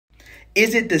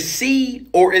Is it the seed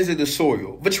or is it the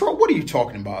soil? Vatrell, what are you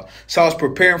talking about? So I was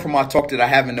preparing for my talk that I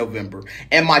have in November.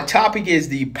 And my topic is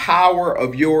the power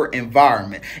of your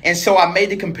environment. And so I made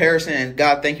the comparison, and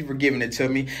God, thank you for giving it to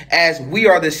me, as we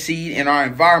are the seed and our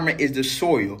environment is the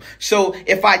soil. So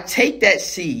if I take that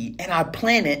seed and I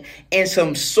plant it in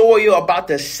some soil about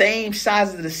the same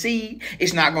size as the seed,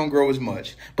 it's not going to grow as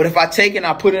much. But if I take it and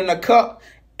I put it in a cup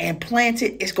and plant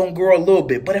it, it's going to grow a little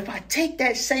bit. But if I take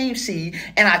that same seed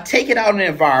and I take it out in the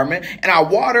environment and I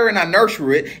water and I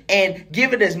nurture it and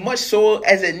give it as much soil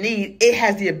as it needs, it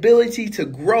has the ability to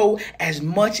grow as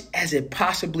much as it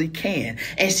possibly can.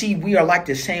 And see, we are like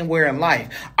the same way in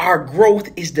life. Our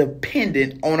growth is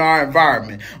dependent on our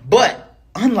environment. But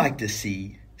unlike the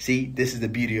seed, see, this is the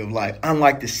beauty of life.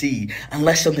 Unlike the seed,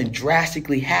 unless something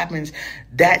drastically happens,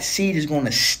 that seed is going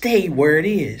to stay where it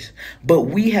is. But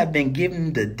we have been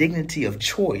given the dignity of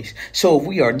choice. So if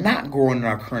we are not growing in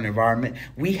our current environment,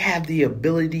 we have the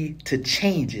ability to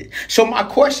change it. So my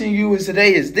question to you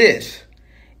today is this.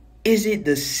 Is it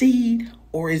the seed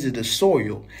or is it the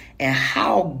soil? And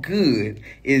how good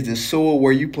is the soil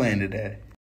where you planted at?